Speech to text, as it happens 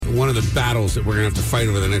one of the battles that we're going to have to fight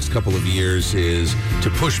over the next couple of years is to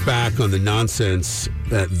push back on the nonsense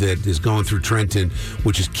that is going through Trenton,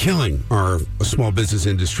 which is killing our small business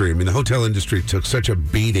industry. I mean, the hotel industry took such a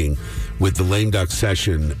beating with the lame duck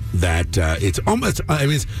session that it's almost,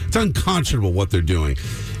 it's unconscionable what they're doing.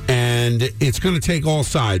 And it's going to take all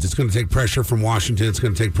sides. It's going to take pressure from Washington. It's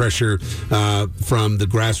going to take pressure from the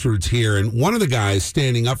grassroots here. And one of the guys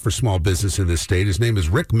standing up for small business in this state, his name is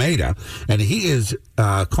Rick Maida, and he is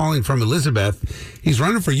calling from Elizabeth. He's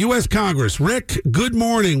running for U.S. Congress. Rick, good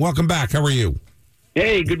morning. Welcome back. How are you?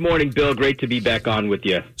 Hey, good morning, Bill. Great to be back on with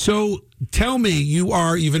you. So tell me,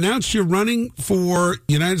 you've announced you're running for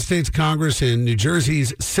United States Congress in New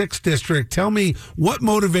Jersey's 6th District. Tell me what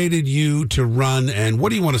motivated you to run, and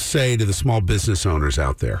what do you want to say to the small business owners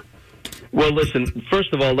out there? Well, listen,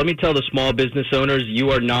 first of all, let me tell the small business owners,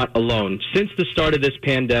 you are not alone. Since the start of this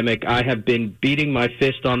pandemic, I have been beating my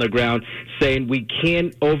fist on the ground saying we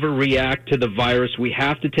can't overreact to the virus. We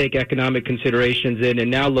have to take economic considerations in, and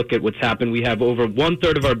now look at what's happened. We have over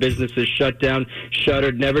one-third of our businesses shut down,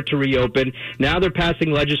 shuttered, never to reopen. Now they're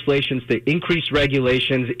passing legislations to increase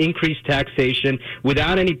regulations, increase taxation,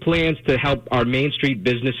 without any plans to help our Main Street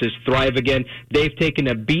businesses thrive again. They've taken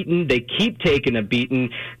a beating. They keep taking a beating.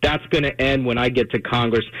 That's going to end when I get to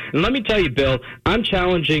Congress. And let me tell you, Bill, I'm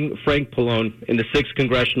challenging Frank Pallone in the 6th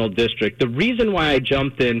Congressional District. The reason why I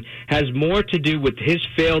jumped in has more to do with his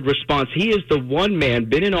failed response. He is the one man,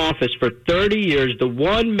 been in office for 30 years, the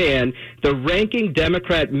one man, the ranking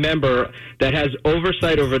Democrat member that has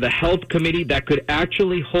oversight over the health committee that could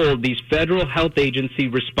actually hold these federal health agency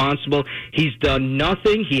responsible. He's done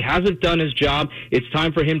nothing. He hasn't done his job. It's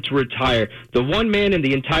time for him to retire. The one man in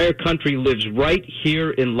the entire country lives right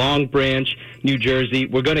here in Long Branch, New Jersey.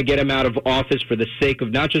 We're going to get him out of office for the sake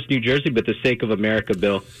of not just New Jersey, but the sake of America,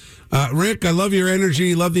 Bill. Rick, I love your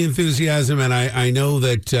energy, love the enthusiasm, and I know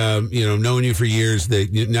that, knowing you for years,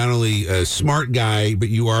 that you're not only a smart guy, but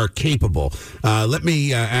you are capable. Let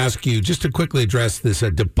me ask you, just to quickly address this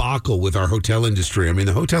debacle with our hotel industry. I mean,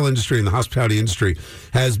 the hotel industry and the hospitality industry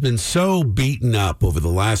has been so beaten up over the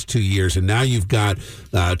last 2 years, and now you've got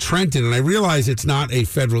Trenton, and I realize it's not a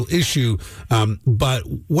federal issue, but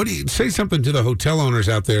what do you say something to the hotel owners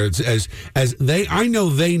out there as I know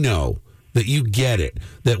they know that you get it,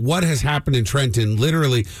 that what has happened in Trenton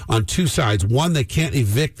literally on two sides. One, they can't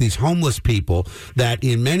evict these homeless people that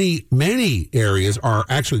in many, many areas are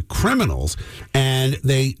actually criminals, and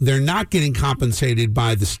they're not getting compensated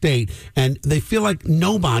by the state, and they feel like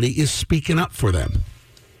nobody is speaking up for them.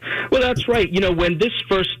 Well, that's right. You know, when this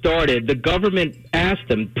first started, the government asked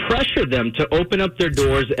them, pressured them to open up their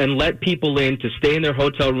doors and let people in to stay in their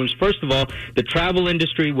hotel rooms. First of all, the travel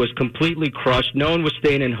industry was completely crushed. No one was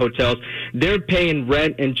staying in hotels. They're paying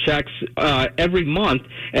rent and checks every month.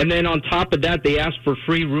 And then on top of that, they asked for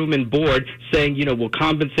free room and board, saying, we'll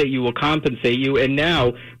compensate you. And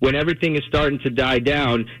now, when everything is starting to die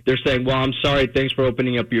down, they're saying, well, I'm sorry, thanks for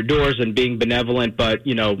opening up your doors and being benevolent, but,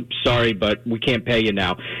 sorry, but we can't pay you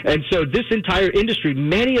now. And so this entire industry,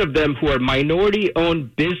 many of them who are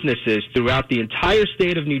minority-owned businesses throughout the entire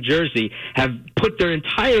state of New Jersey, have put their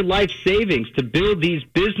entire life savings to build these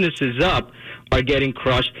businesses up, are getting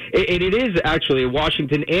crushed. And it is actually a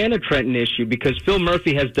Washington and a Trenton issue because Phil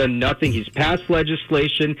Murphy has done nothing. He's passed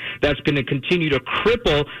legislation that's going to continue to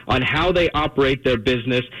cripple on how they operate their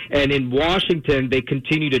business. And in Washington, they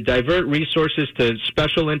continue to divert resources to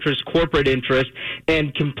special interests, corporate interests,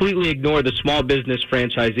 and completely ignore the small business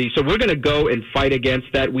franchisees. So we're going to go and fight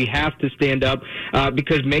against that. We have to stand up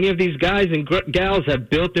because many of these guys and gals have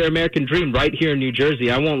built their American dream right here in New Jersey.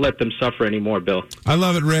 I won't let them suffer anymore, Bill. I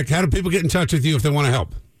love it, Rick. How do people get in touch with you if they want to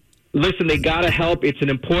help? Listen, they got to help. It's an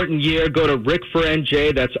important year. Go to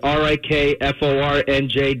Rick4NJ. That's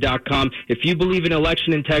RIKFORNJ.com. If you believe in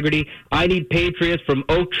election integrity, I need patriots from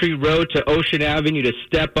Oak Tree Road to Ocean Avenue to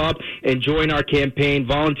step up and join our campaign.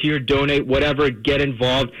 Volunteer, donate, whatever, get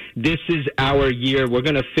involved. This is our year. We're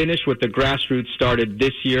going to finish what the grassroots started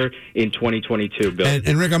this year in 2022, Bill.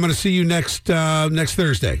 And Rick, I'm going to see you next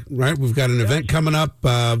Thursday, right? We've got an event coming up.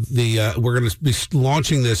 We're going to be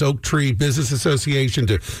launching this Oak Tree Business Association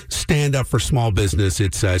to stand up for small business.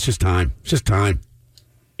 It's just time. It's just time.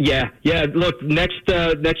 Yeah. Look,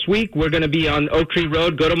 next week we're going to be on Oak Tree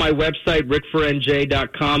Road. Go to my website,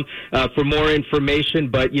 Rick4NJ.com, for more information.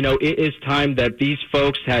 But, it is time that these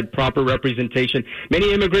folks had proper representation.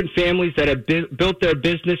 Many immigrant families that have built their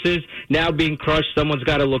businesses now being crushed, someone's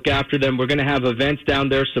got to look after them. We're going to have events down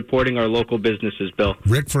there supporting our local businesses, Bill.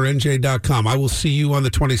 Rick4NJ.com. I will see you on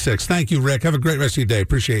the 26th. Thank you, Rick. Have a great rest of your day.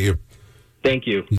 Appreciate you. Thank you.